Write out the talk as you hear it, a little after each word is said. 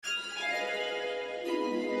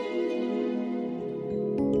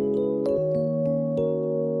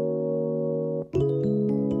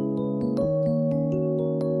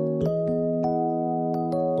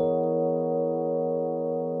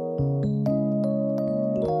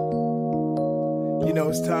You know,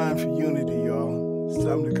 it's time for unity, y'all. It's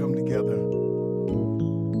time to come together.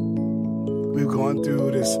 We've gone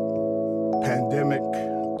through this pandemic,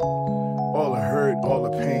 all the hurt, all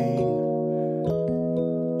the pain.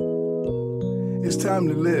 It's time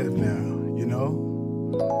to live now, you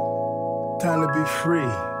know? Time to be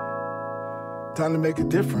free. Time to make a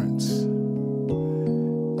difference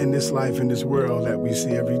in this life, in this world that we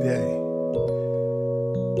see every day.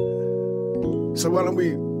 So why don't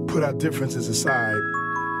we put our differences aside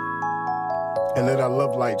and let our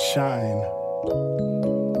love light shine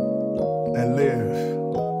and live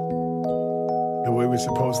the way we're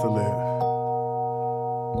supposed to live,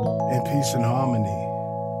 in peace and harmony.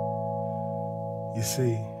 You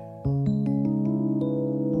see,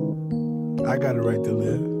 I got a right to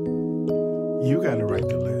live. You got a right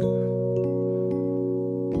to live.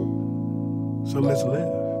 So let's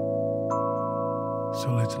live.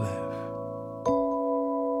 So let's live.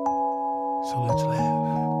 So let's live.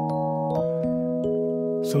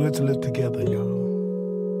 So let's live together,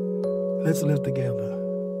 y'all. Let's live together.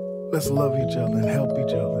 Let's love each other and help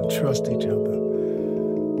each other and trust each other.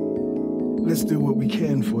 Let's do what we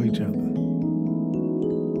can for each other.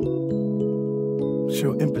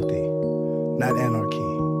 Show empathy, not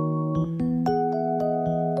anarchy.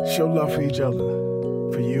 Show love for each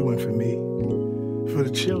other, for you and for me, for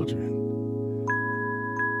the children.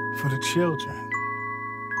 For the children.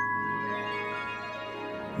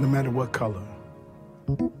 No matter what color,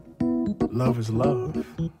 love is love.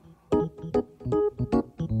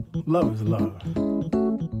 Love is love.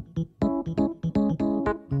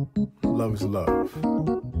 Love is love.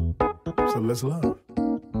 So let's love.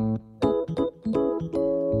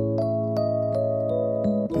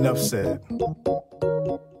 Enough said.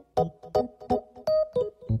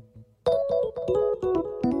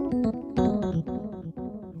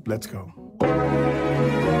 Let's go.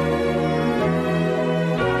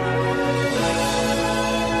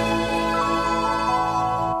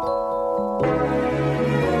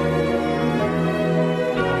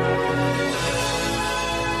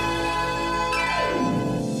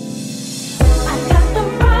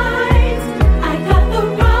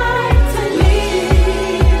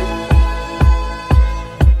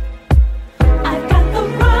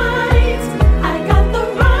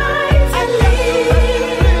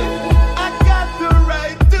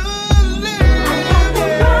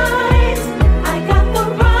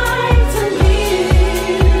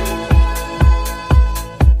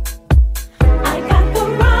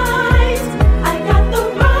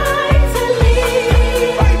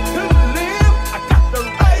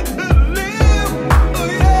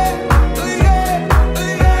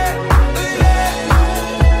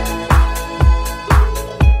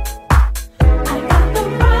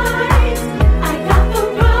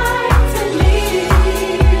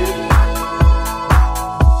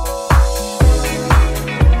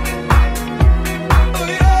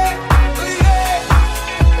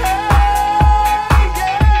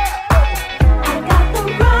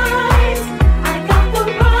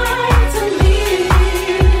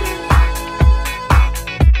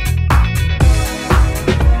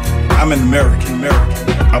 I'm an American,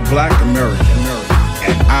 a black American,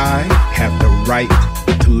 and I have the right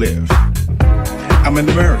to live. I'm an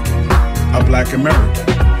American, a black American,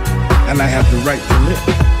 and I have the right to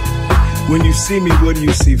live. When you see me, what do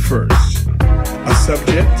you see first? A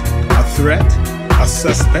subject, a threat, a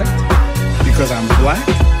suspect? Because I'm black?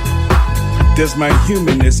 Does my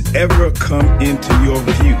humanness ever come into your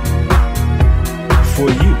view? For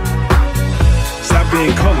you. Stop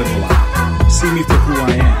being colorblind. See me for who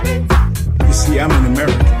I am. You see, I'm an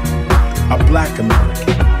American, a black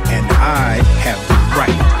American, and I have the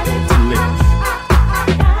right to live.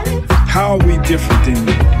 How are we different than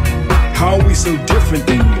you? How are we so different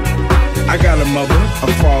than you? I got a mother,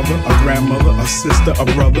 a father, a grandmother, a sister, a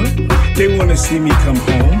brother. They want to see me come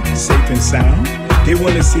home safe and sound. They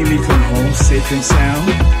want to see me come home safe and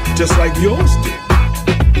sound, just like yours do.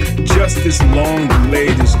 Justice long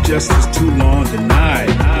delayed is justice too long denied.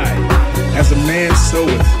 As a man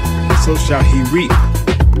soweth, so shall he reap.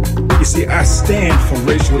 You see, I stand for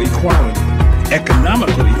racial equality,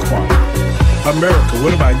 economical equality. America,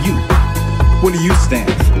 what about you? What do you stand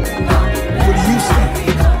for? What do you stand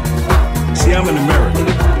for? See, I'm an American,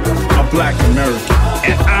 a black American,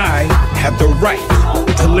 and I have the right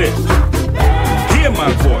to live. Hear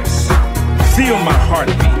my voice, feel my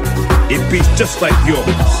heartbeat. It beats just like yours.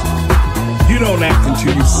 You don't act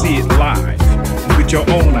until you see it live with your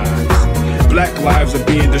own eyes. Black lives are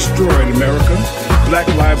being destroyed, America. Black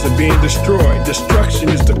lives are being destroyed. Destruction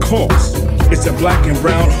is the cause. It's a black and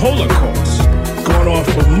brown holocaust going on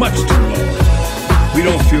for much too long. We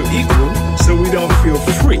don't feel equal, so we don't feel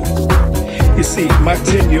free. You see, my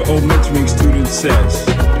 10-year-old mentoring student says,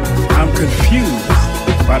 I'm confused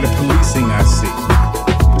by the policing I see.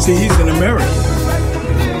 See, he's an American,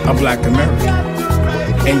 a black American.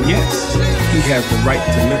 And yes, he has the right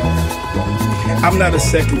to live. I'm not a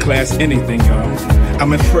second-class anything, y'all.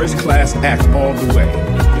 I'm a first-class act all the way.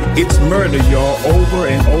 It's murder, y'all, over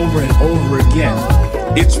and over and over again.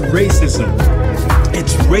 It's racism.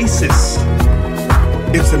 It's racist.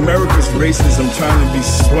 It's America's racism trying to be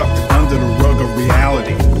swept under the rug of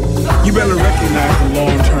reality. You better recognize the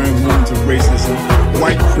long-term wounds of racism.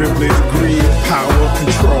 White privilege, greed, power,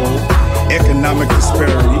 control, economic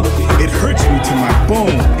disparity. It hurts me to my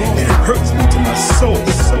bone. It hurts me to my soul.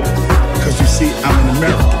 Because you see, I'm an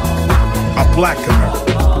American, a black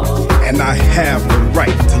American, and I have the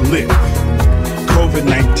right to live.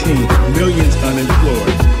 COVID-19, millions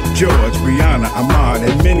unemployed. George, Brianna, Ahmaud,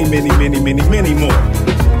 and many, many, many, many, many more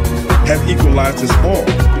have equalized us all.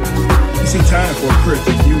 You see, time for a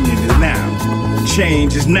perfect union is now.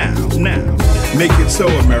 Change is now. Make it so,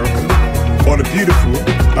 America. Or the beautiful,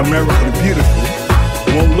 America the beautiful,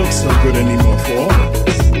 won't look so good anymore for all of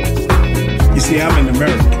us. You see, I'm an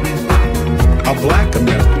American, a black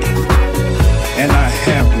American, and I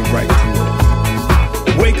have the right to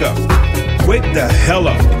live. Wake up. Wake the hell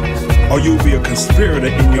up, or you'll be a conspirator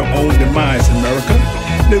in your own demise, America.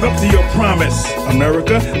 Live up to your promise,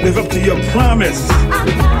 America. Live up to your promise.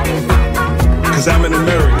 Because I'm an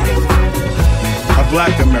American, a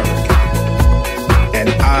black American, and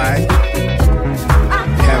I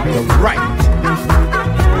have the right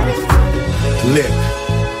to live.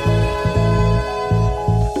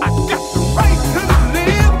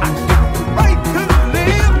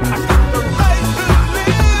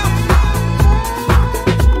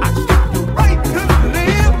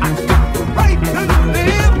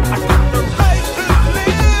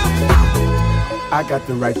 I got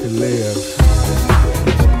the right to live.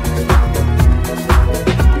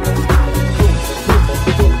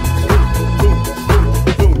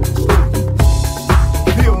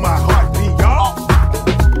 Feel my heartbeat, y'all.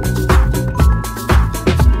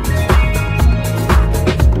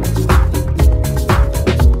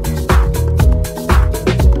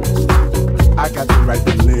 I got the right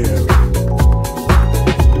to live.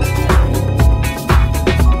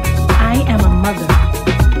 I am a mother.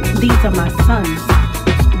 These are my sons.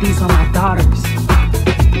 These are my daughters.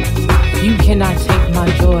 You cannot take my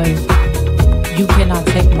joy. You cannot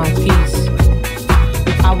take my peace.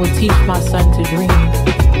 I will teach my son to dream,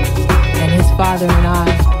 and his father and I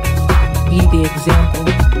be the example.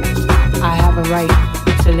 I have a right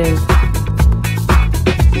to live.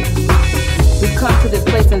 We've come to this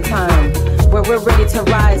place in time where we're ready to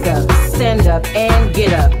rise up, stand up, and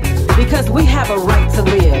get up, because we have a right to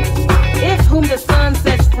live. If whom the sun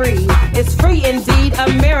sets free is free indeed.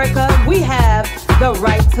 America, we have the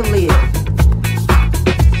right to live.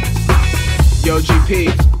 Yo,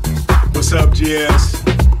 GP. What's up, GS?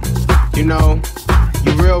 You know,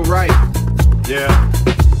 you real right. Yeah,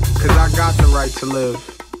 Cause I got the right to live.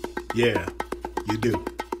 yeah, you do.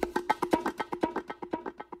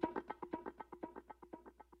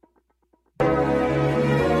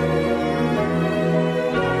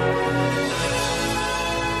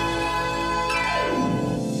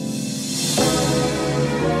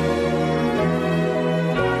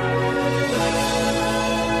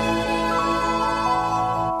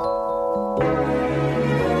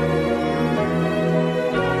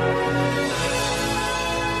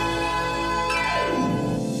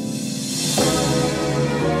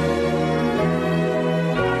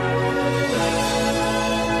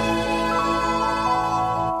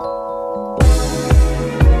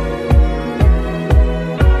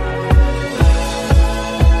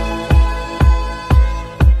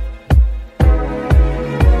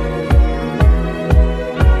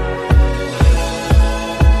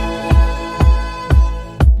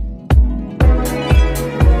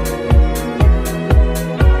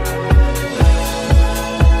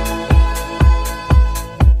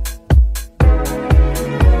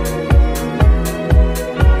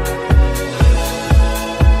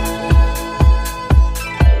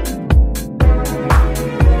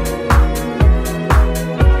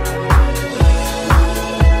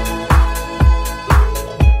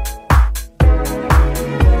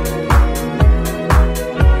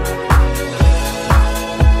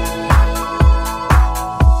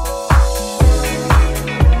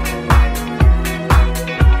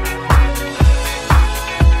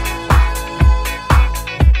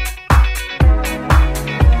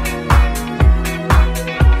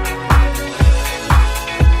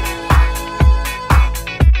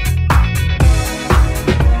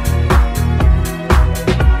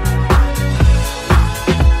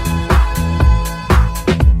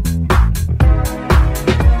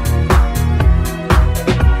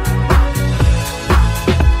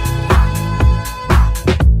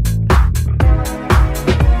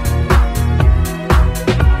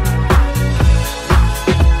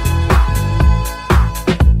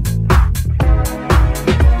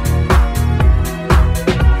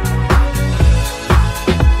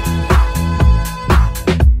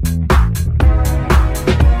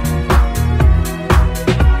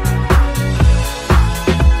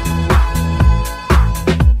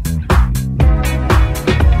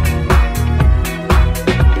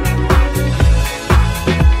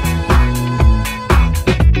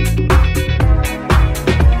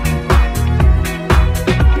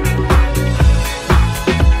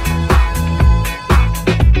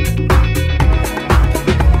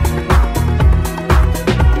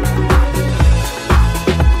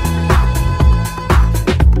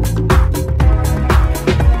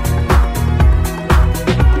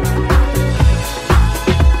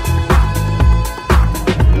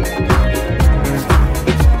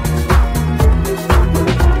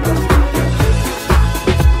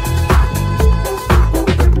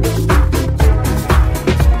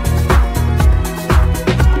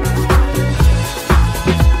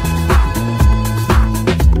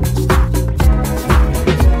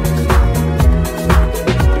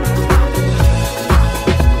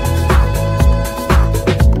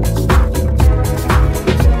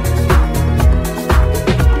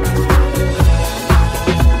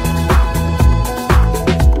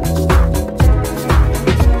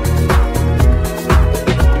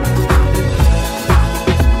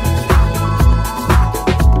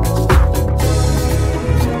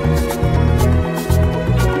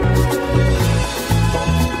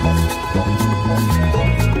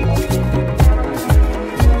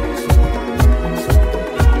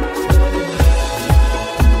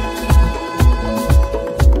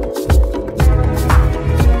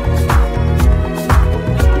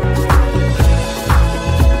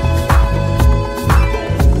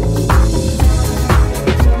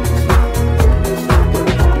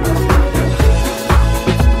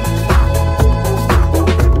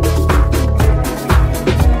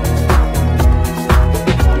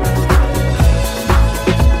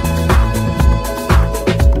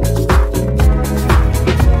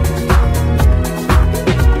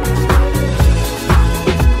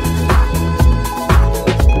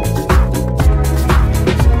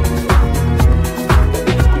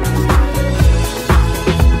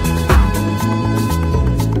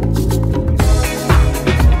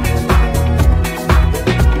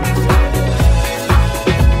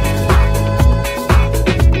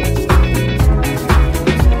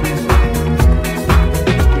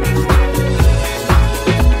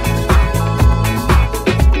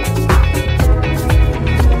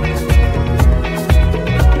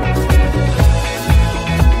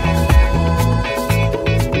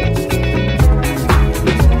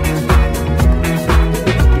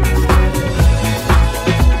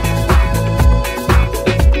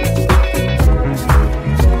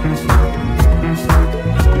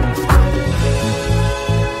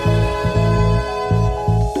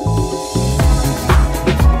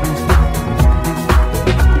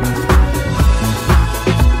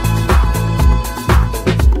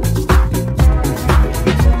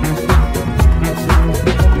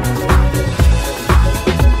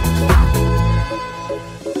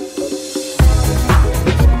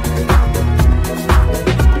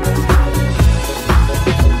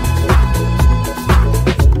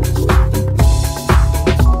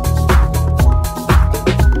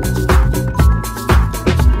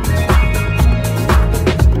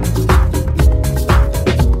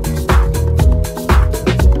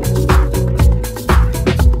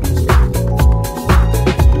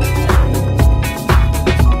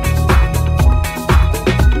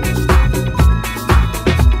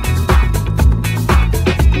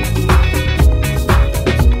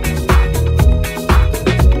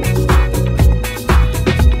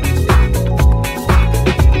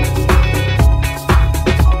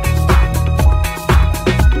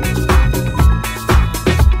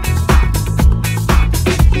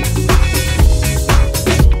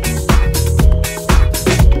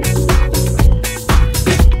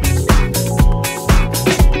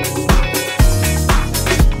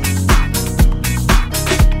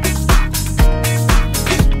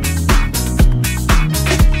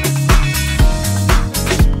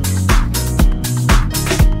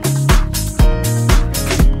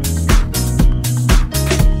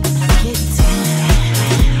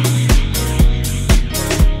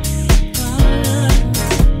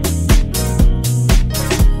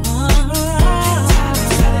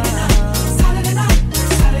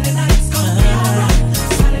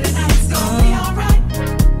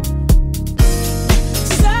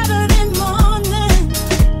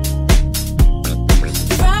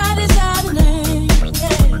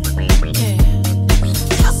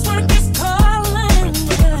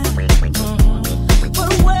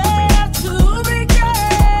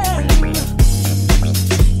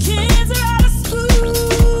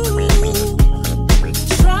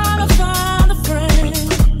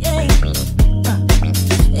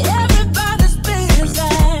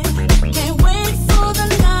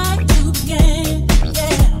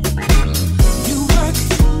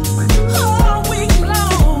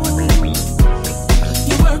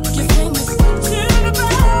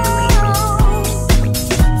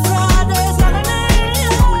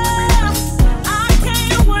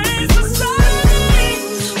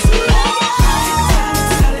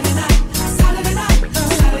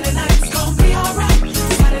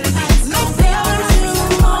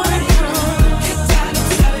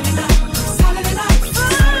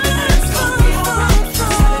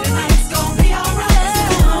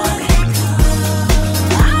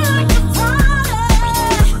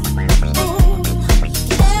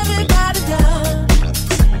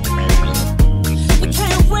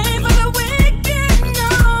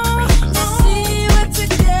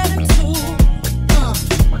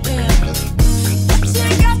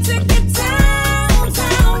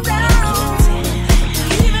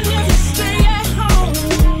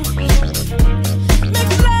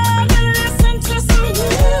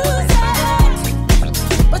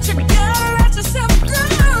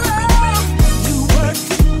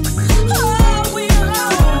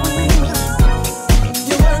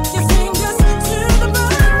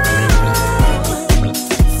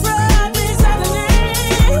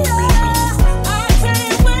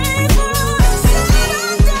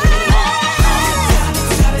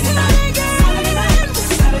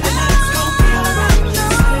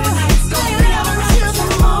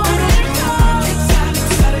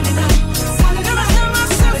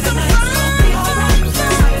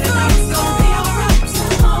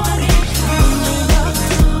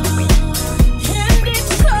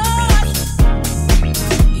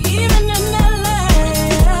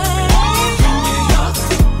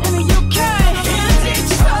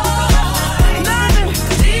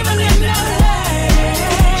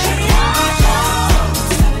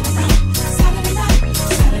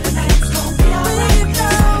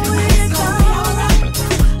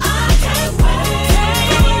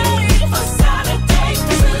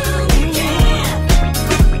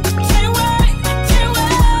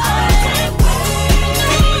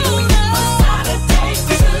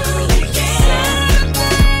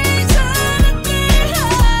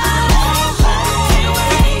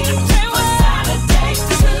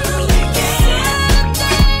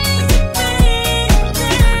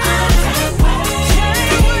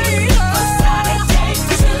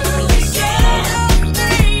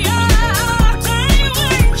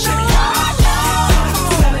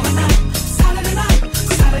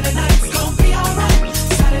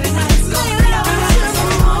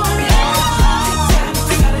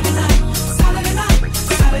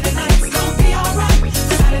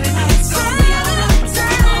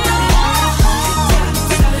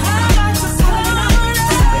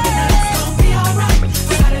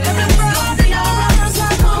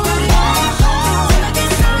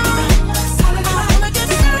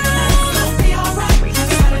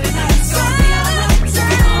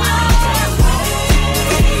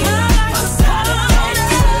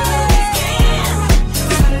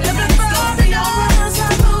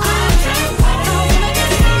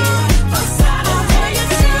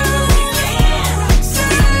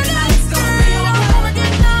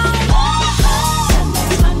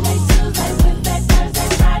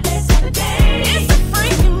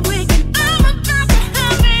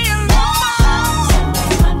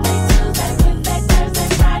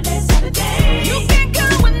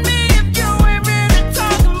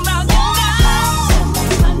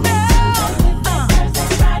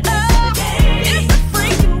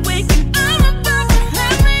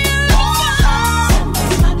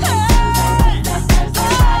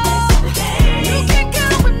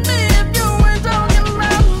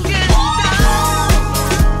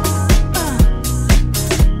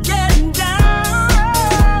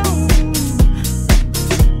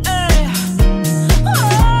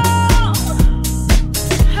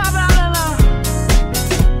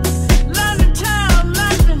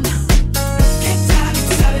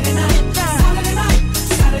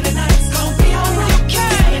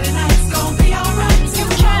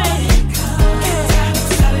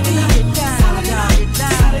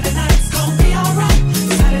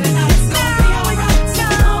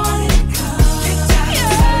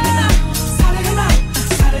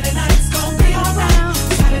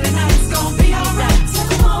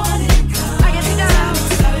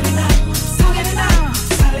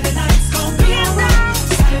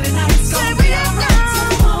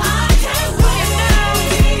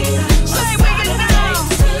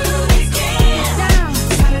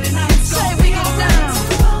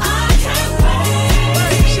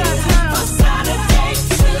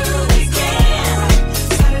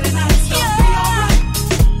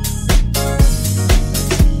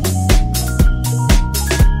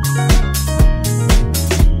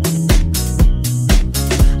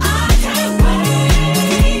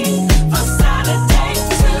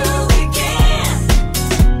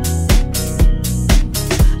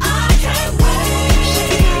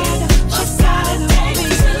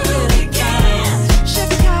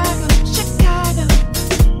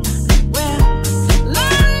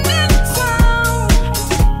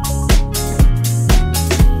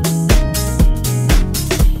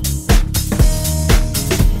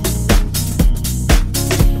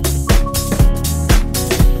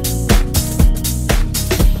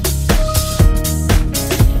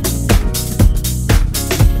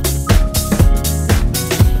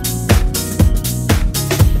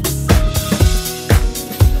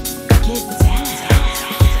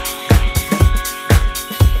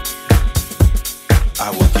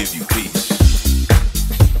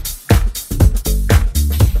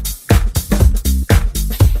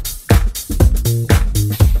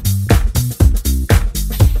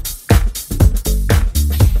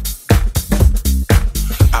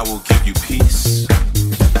 peace.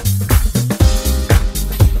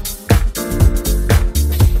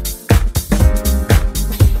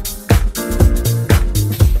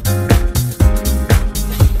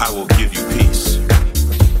 I will give you peace.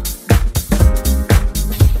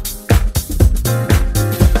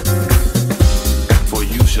 For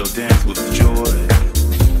you shall dance with joy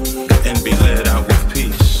and be led out with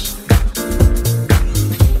peace.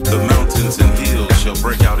 The mountains and hills shall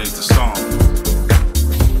break out into song,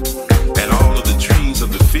 and all of the trees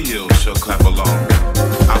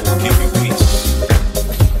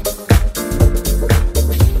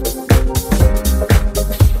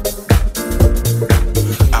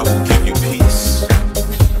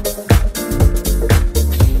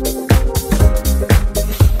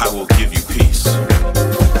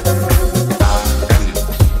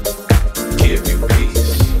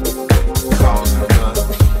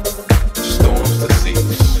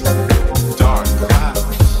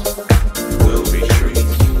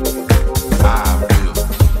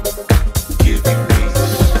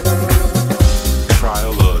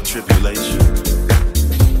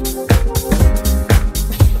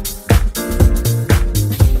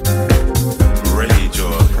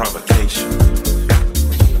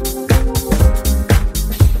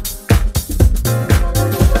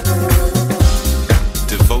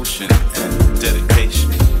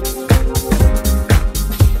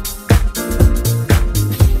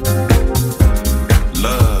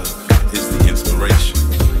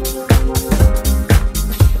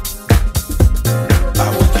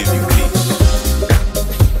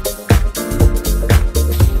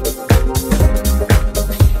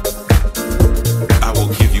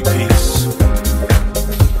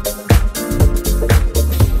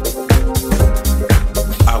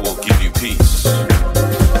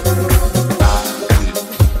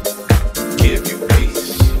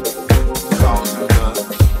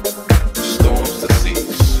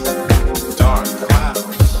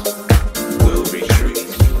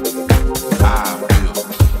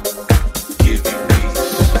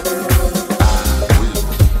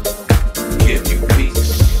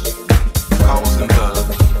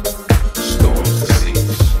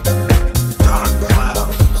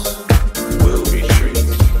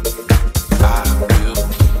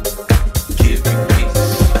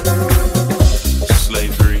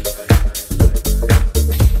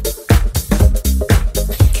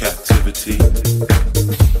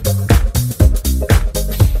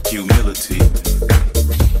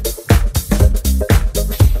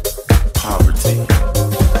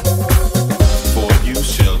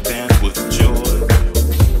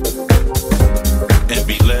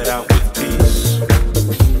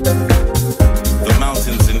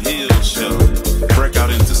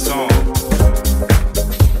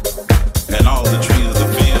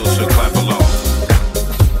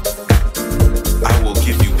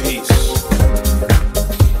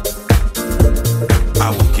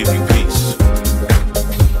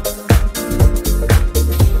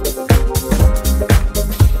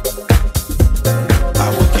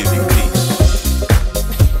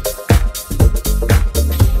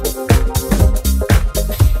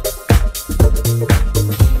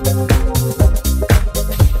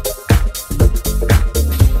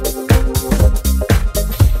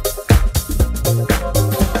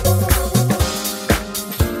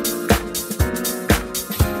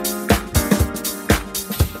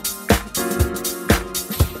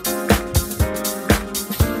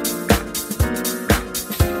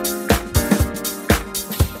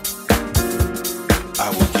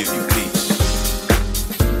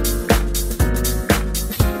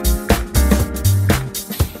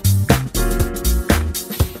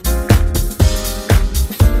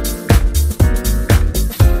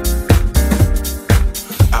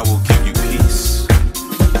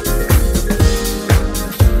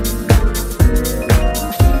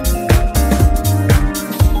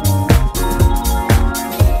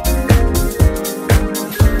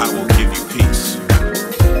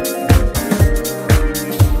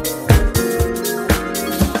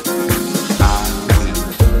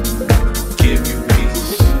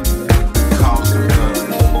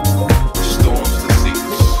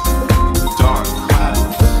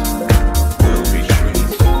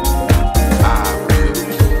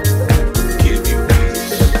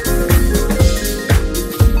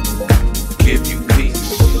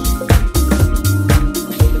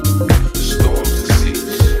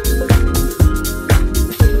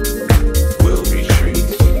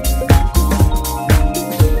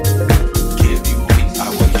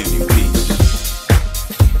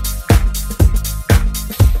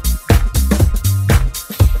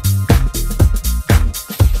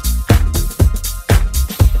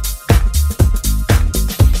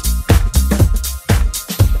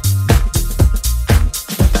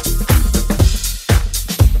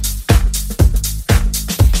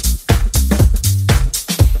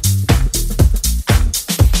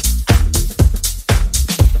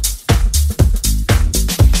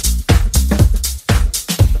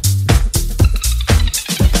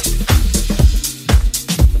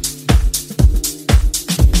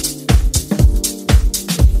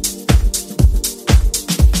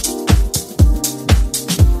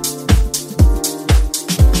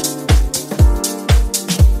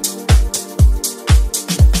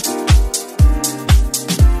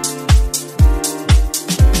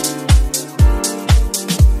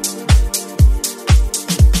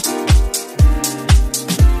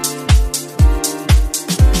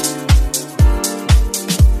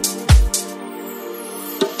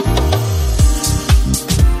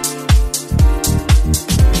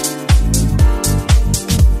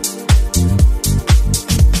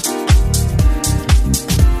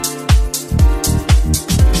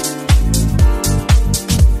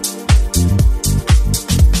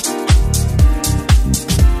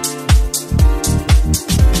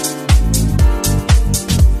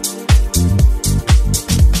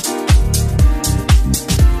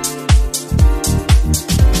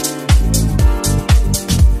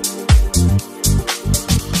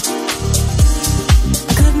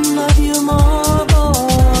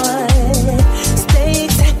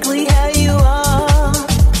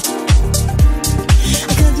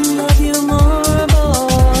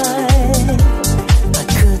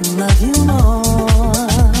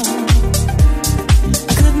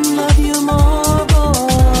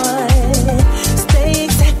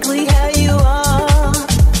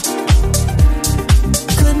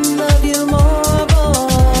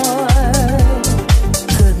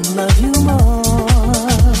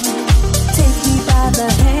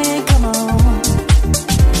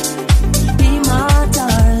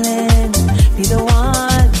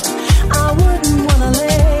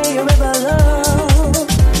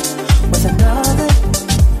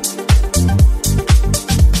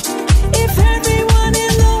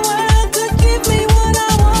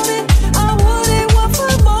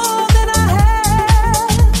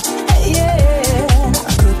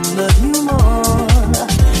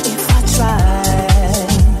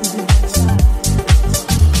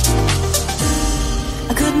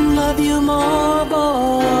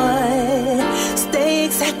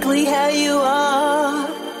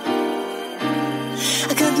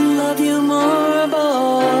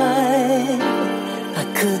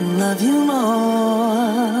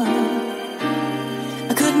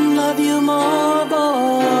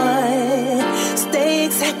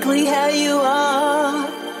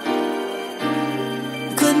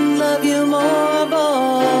love you more,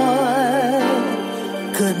 boy.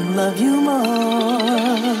 Couldn't love you more.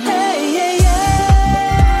 Hey, yeah, yeah.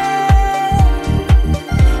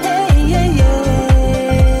 Hey, yeah, yeah.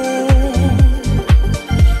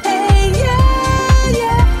 Hey, yeah,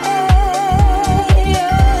 yeah. Hey, yeah,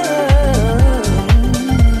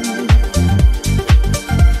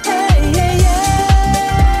 yeah. Hey, yeah, yeah.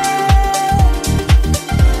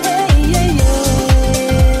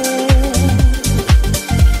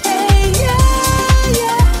 Hey, yeah,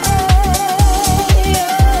 yeah.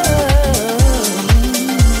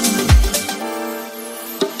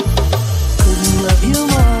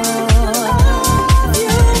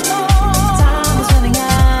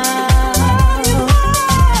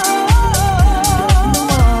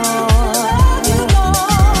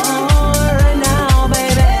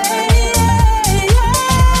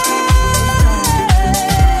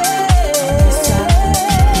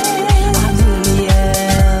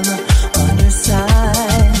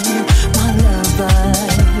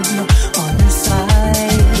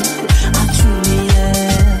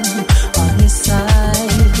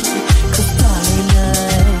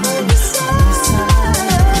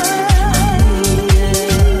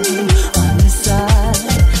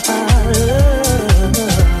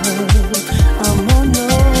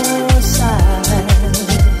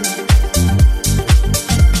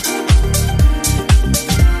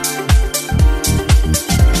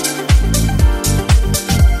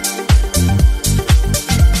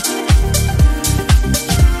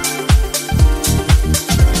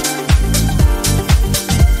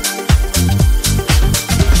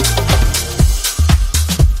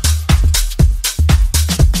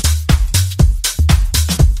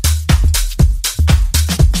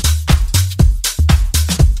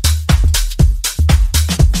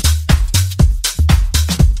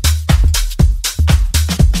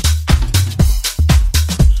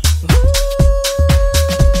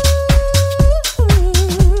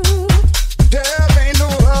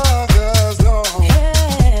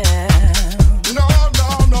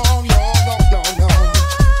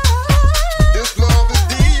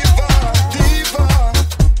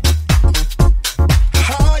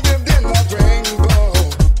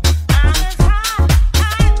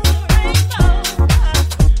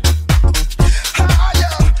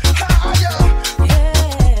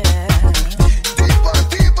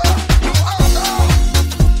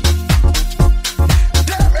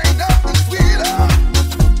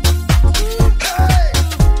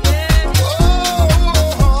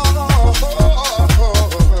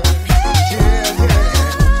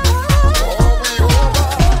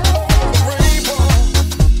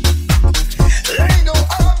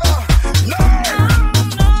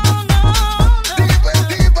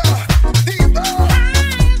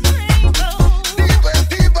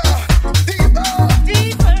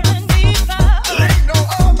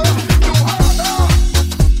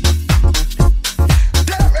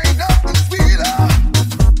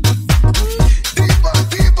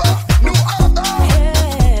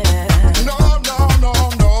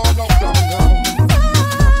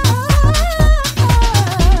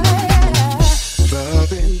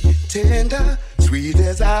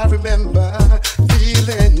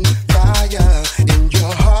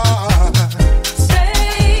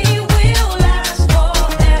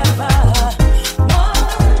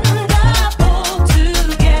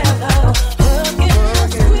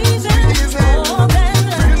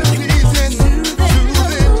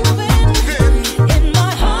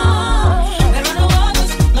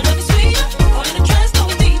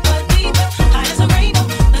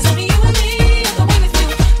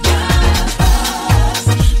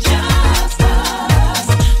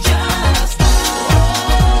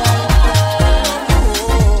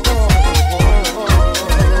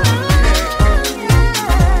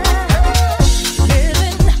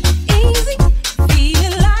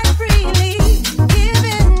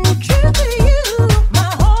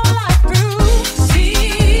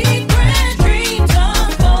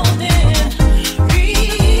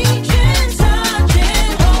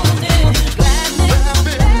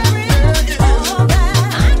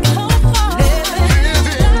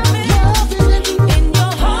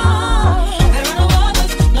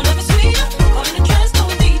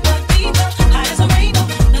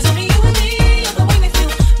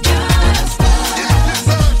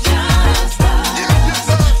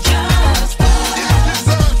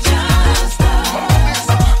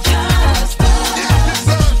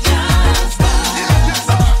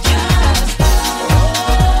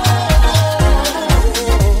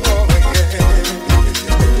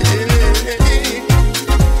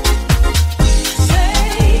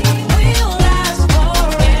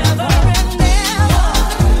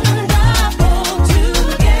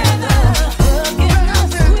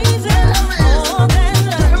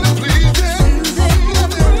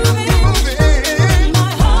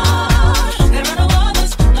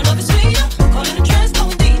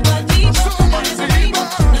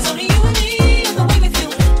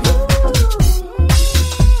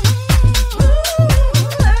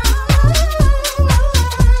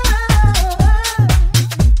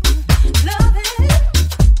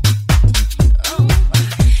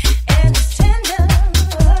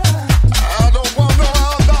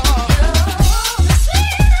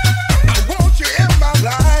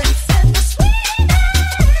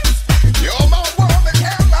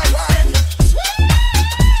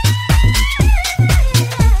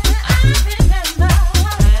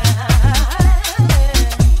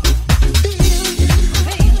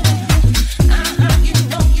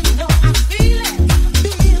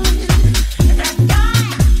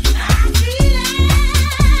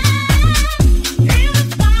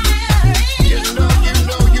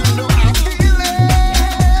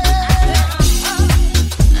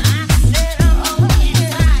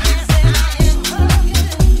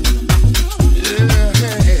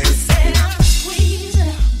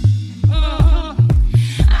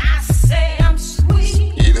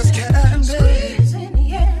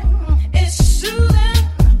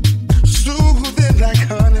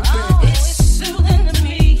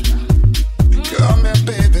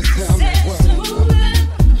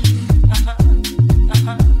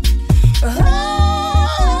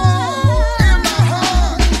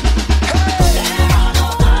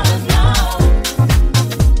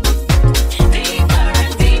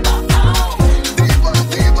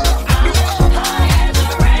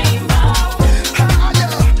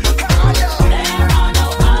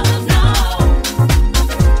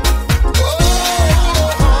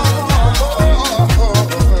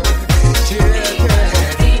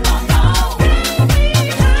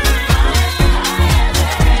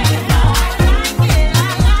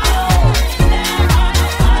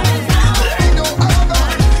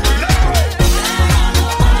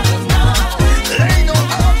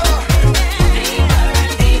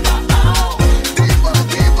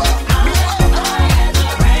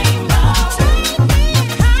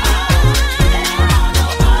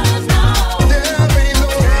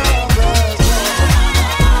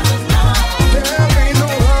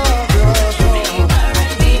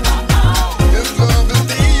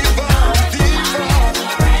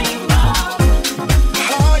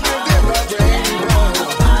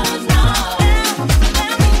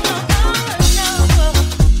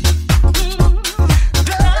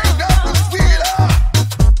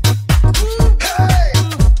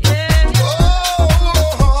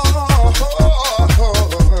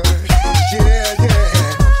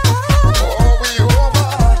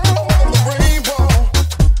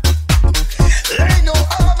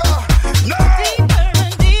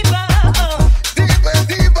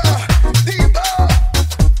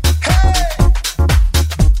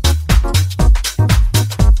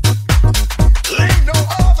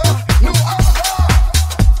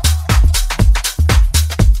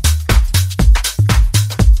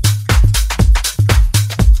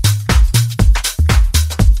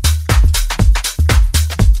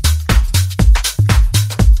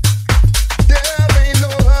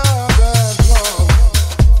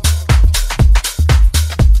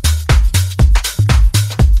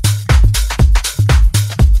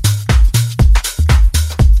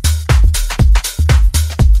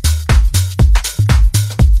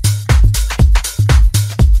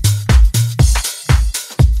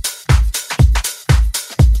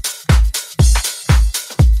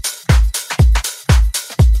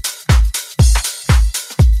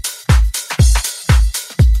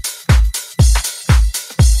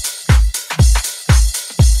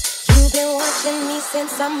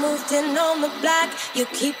 since I moved in on the block. You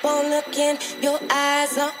keep on looking, your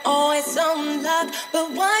eyes are always on lock.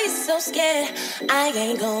 But why you so scared? I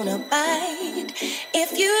ain't gonna bite.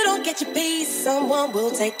 If you don't get your piece, someone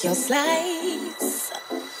will take your slice.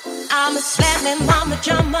 I'm a slamming mama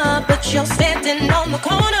drummer, but you're standing on the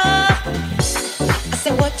corner. I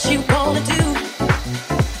said, what you gonna do?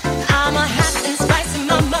 I'm a hot and spicy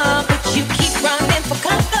mama, but you keep running for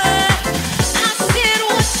cover. I said,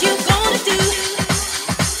 what you gonna do?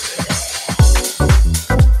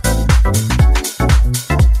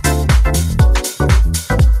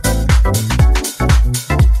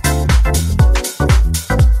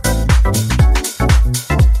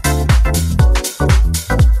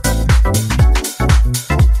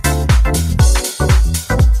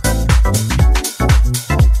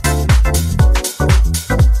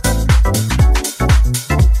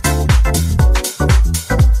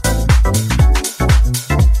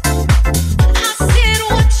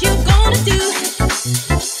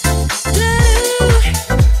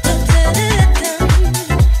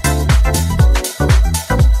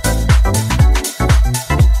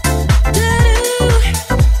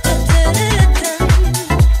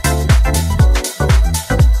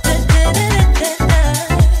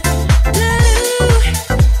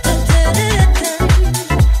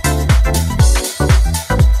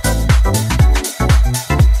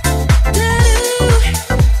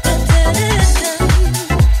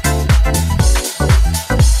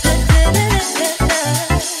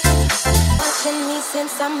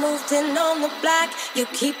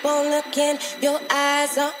 Your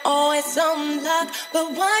eyes are always on lock.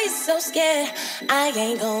 But why you so scared? I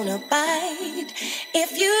ain't gonna bite.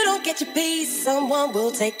 If you don't get your piece, someone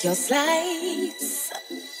will take your slice.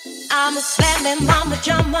 I'm a slamming mama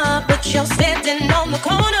drummer, but you're standing on the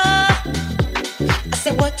corner. I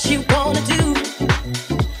said, what you gonna do?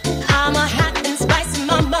 I'm a hot and spicy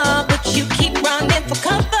mama, but you keep running for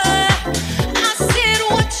cover. I said,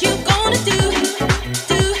 what you gonna do?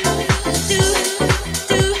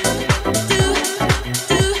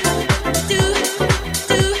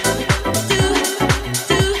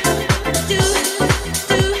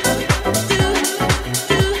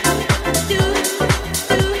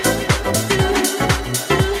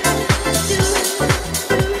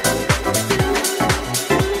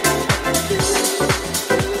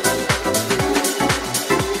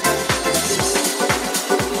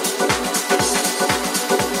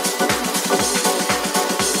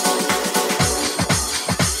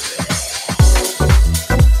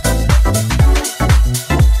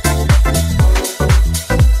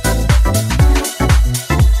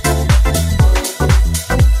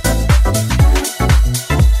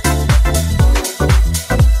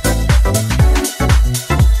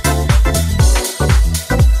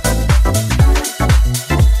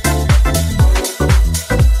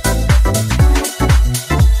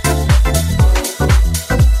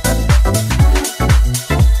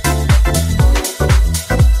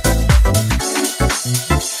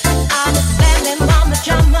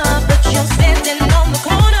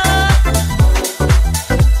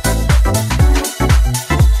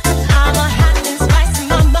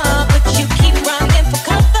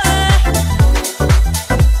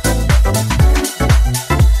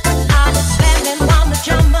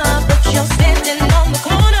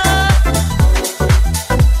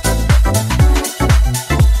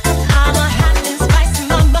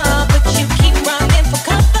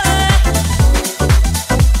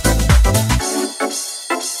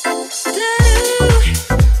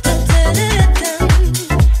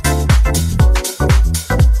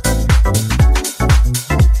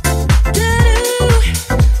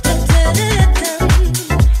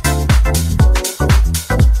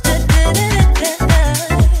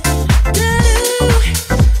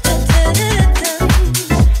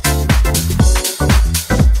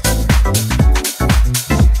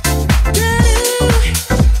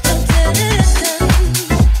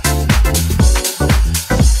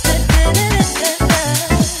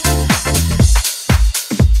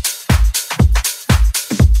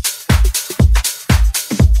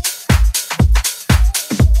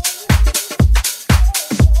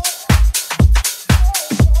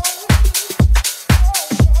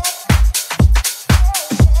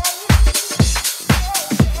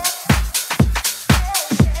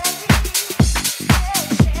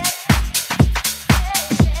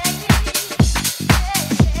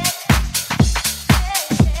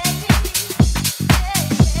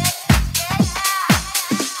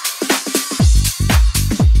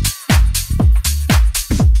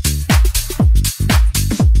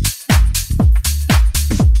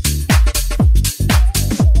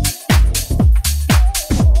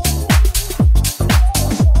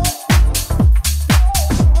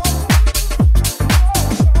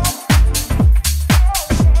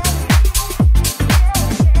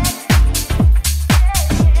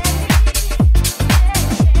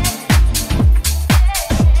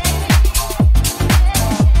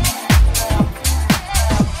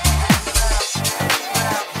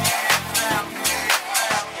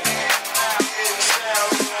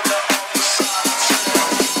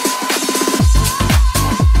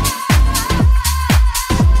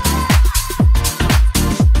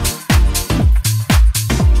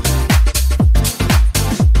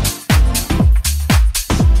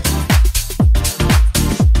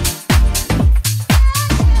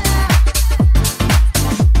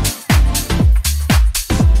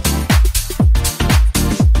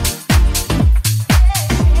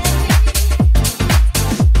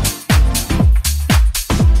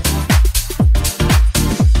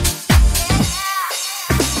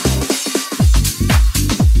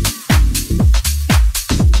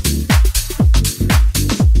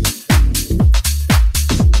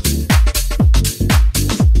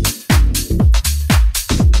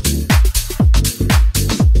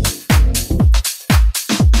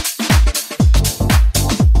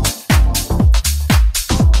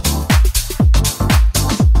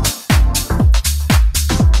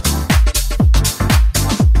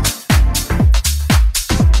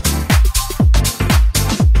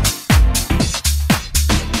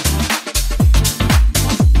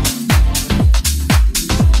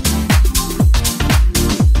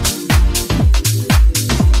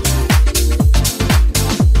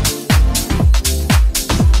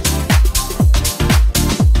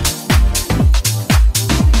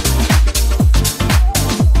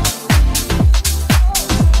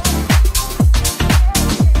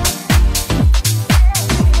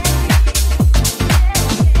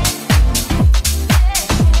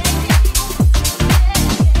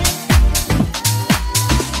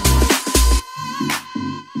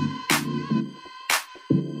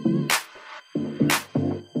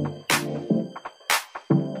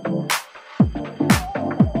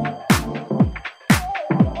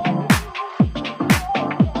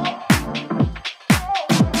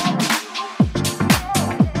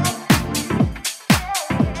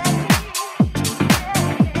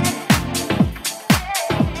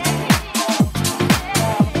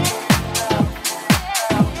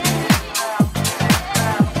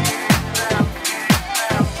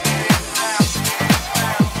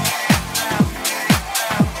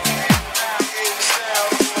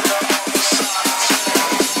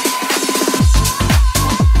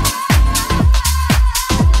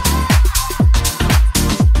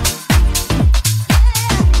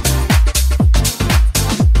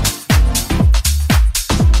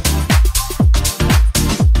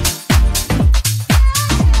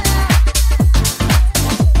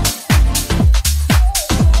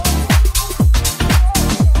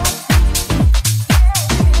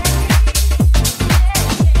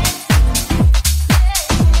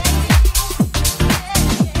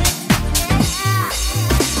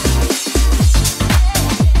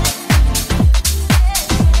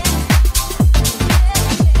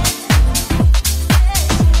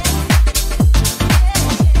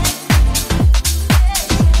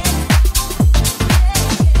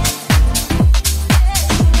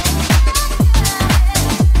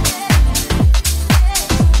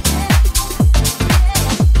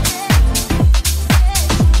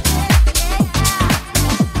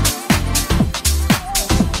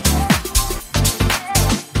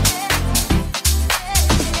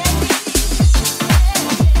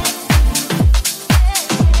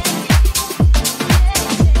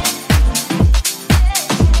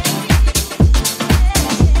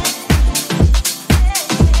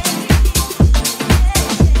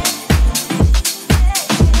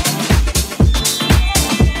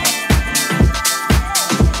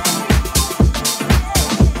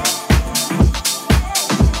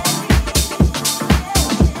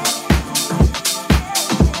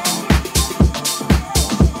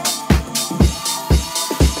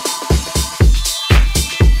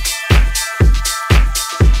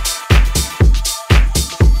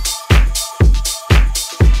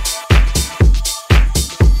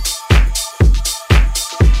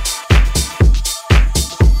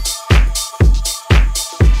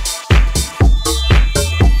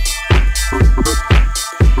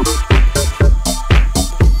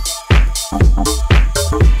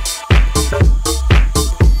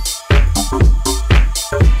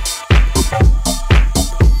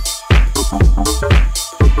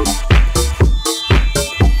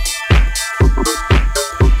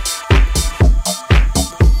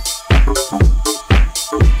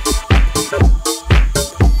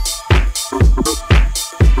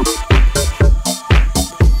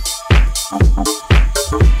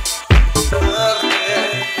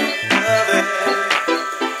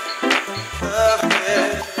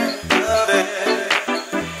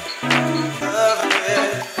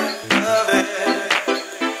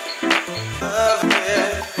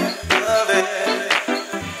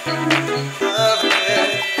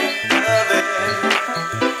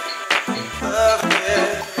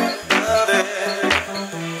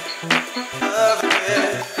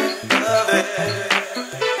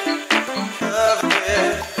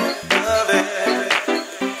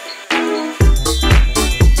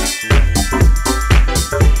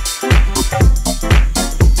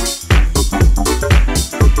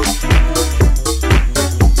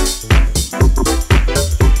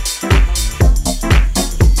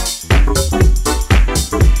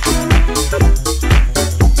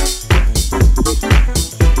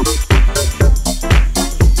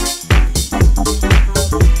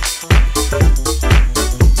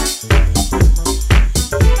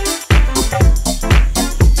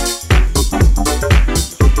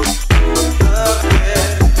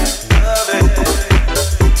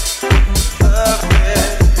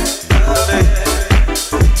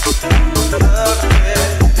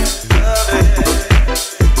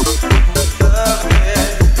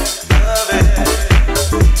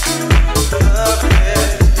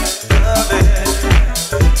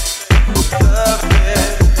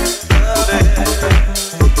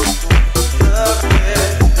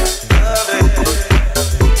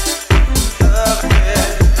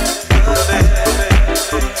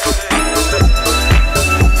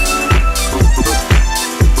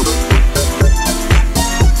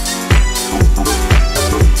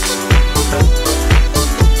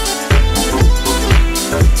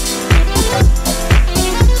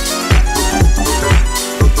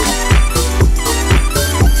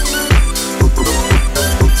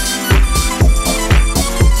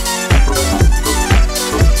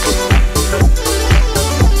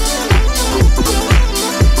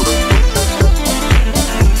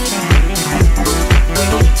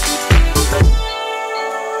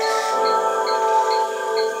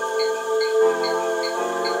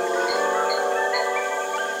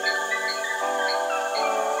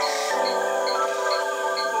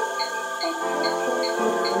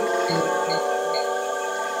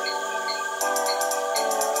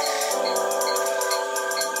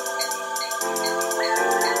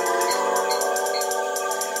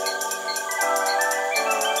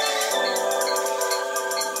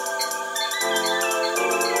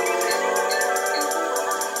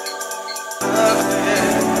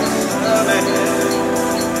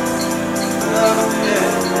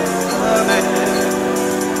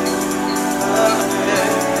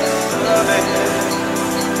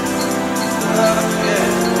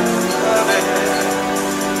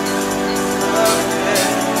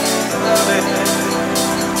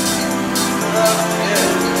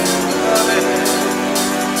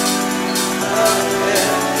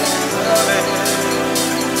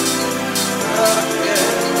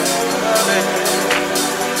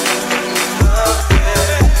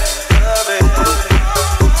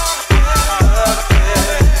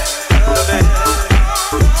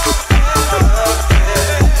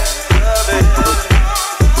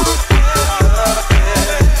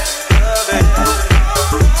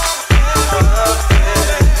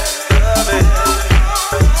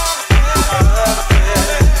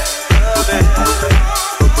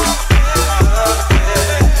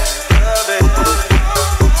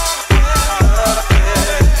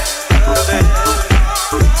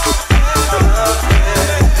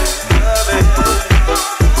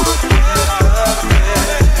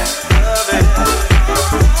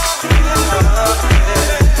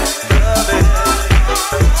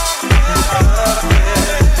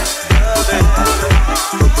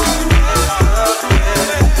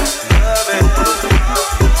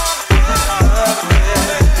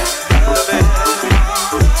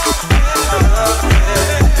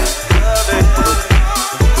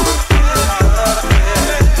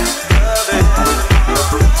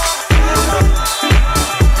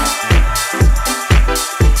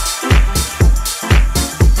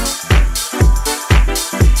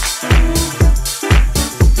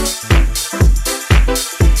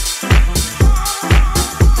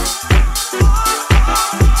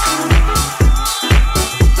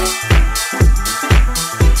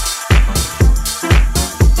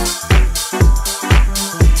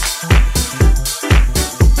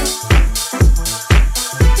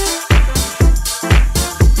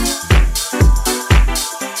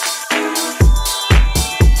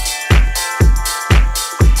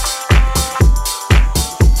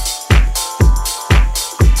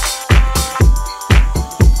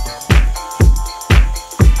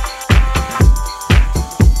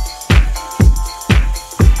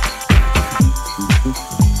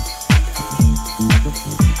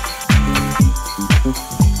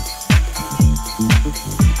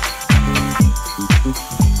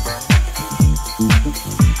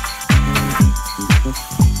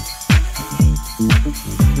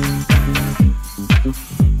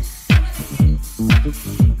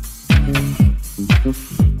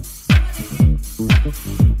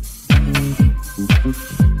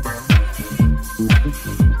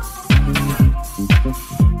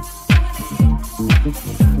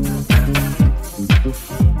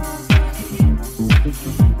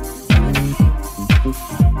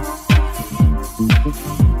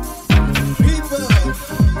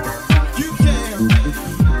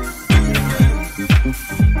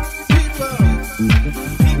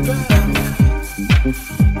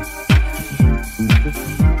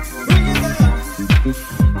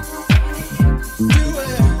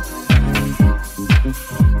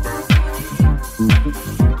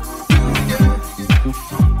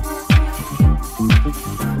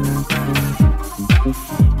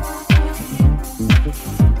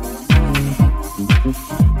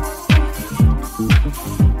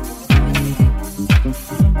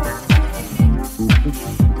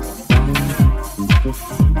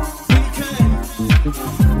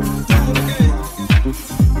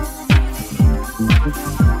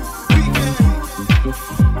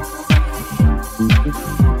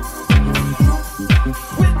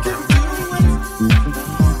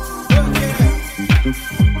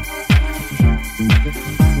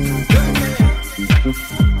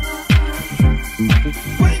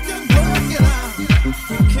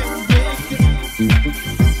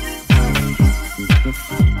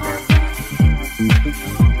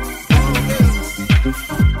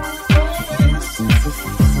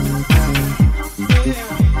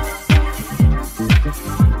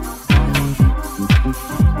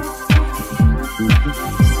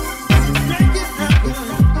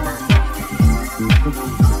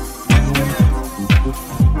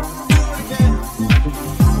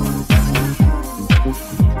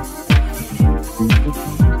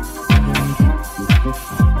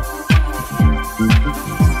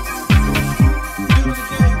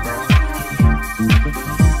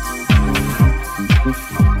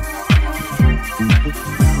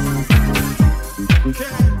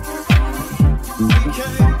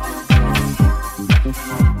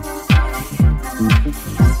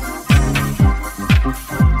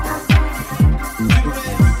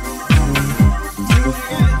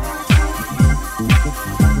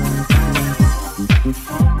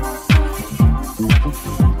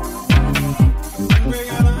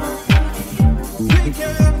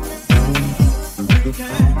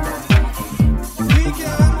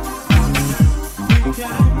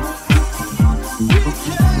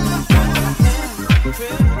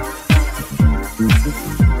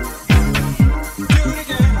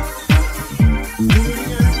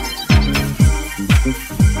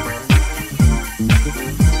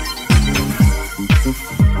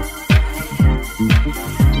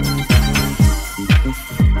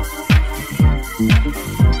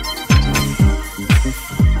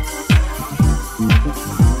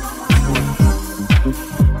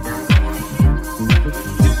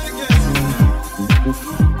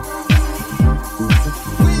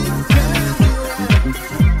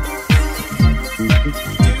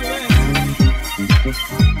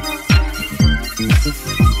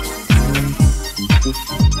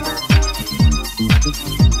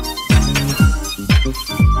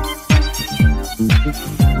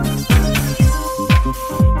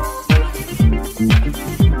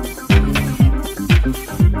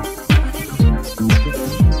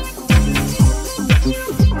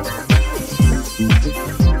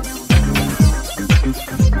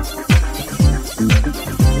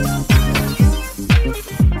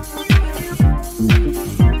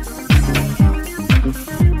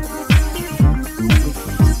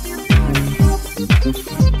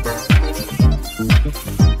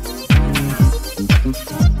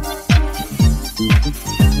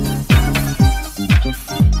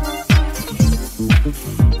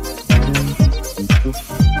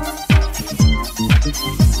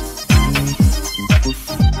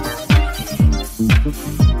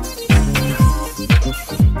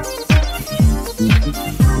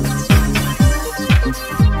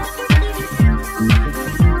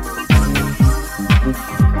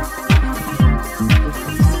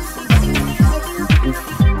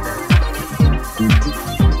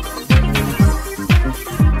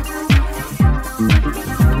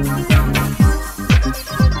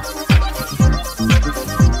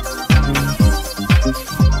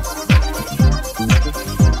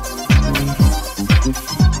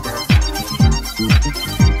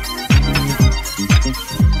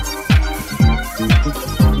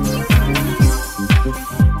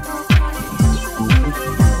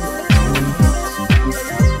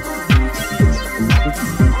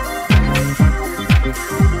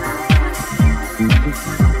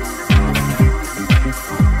 life.